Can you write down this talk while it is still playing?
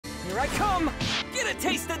Here I come! Get a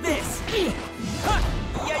taste of this!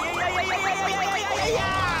 Ha! Yeah!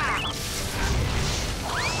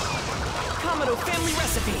 Kamado family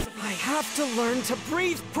recipe! I have to learn to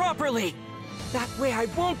breathe properly! That way I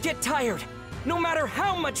won't get tired, no matter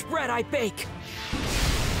how much bread I bake!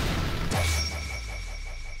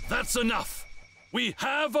 That's enough! We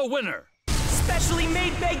have a winner! Specially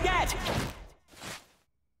made baguette!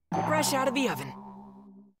 Fresh out of the oven.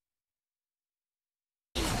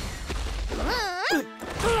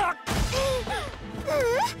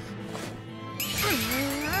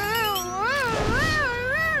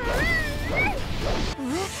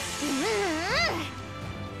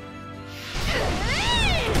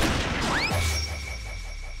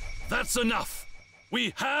 That's enough!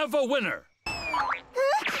 We have a winner!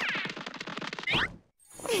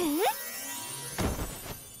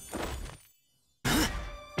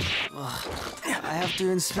 I have to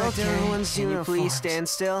inspect everyone's uniforms. Can you please stand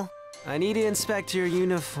still? I need to inspect your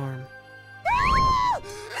uniform. No!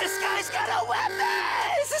 This guy's got a weapon!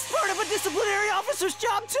 Is this part of a disciplinary officer's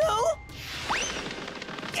job too?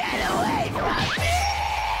 Get away from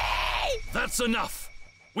me! That's enough!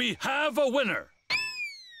 We have a winner!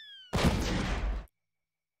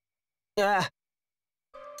 Get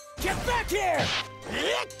back here!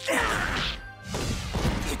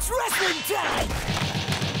 It's wrestling time!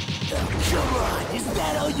 Oh, come on, is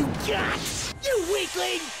that all you got? You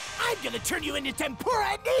weakling! I'm gonna turn you into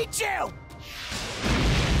tempura and eat you!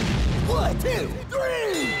 1, 2, 3!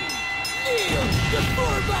 Kneel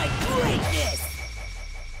before my greatness!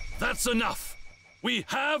 That's enough! We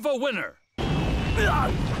have a winner!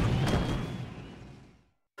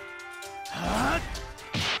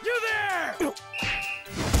 You there!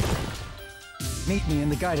 Meet me in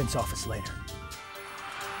the guidance office later.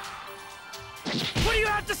 What do you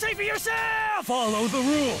have to say for yourself? Follow the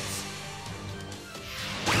rules!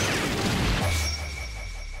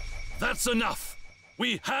 That's enough!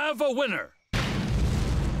 We have a winner!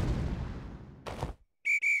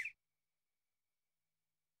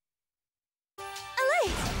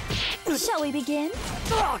 Allez! Shall we begin?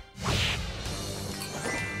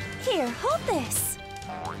 Here, hold this.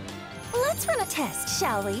 Let's run a test,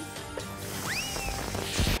 shall we?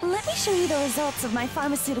 Let me show you the results of my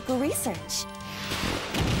pharmaceutical research.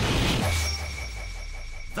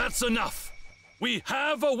 That's enough! We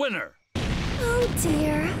have a winner! Oh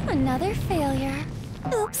dear, another failure.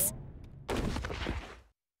 Oops.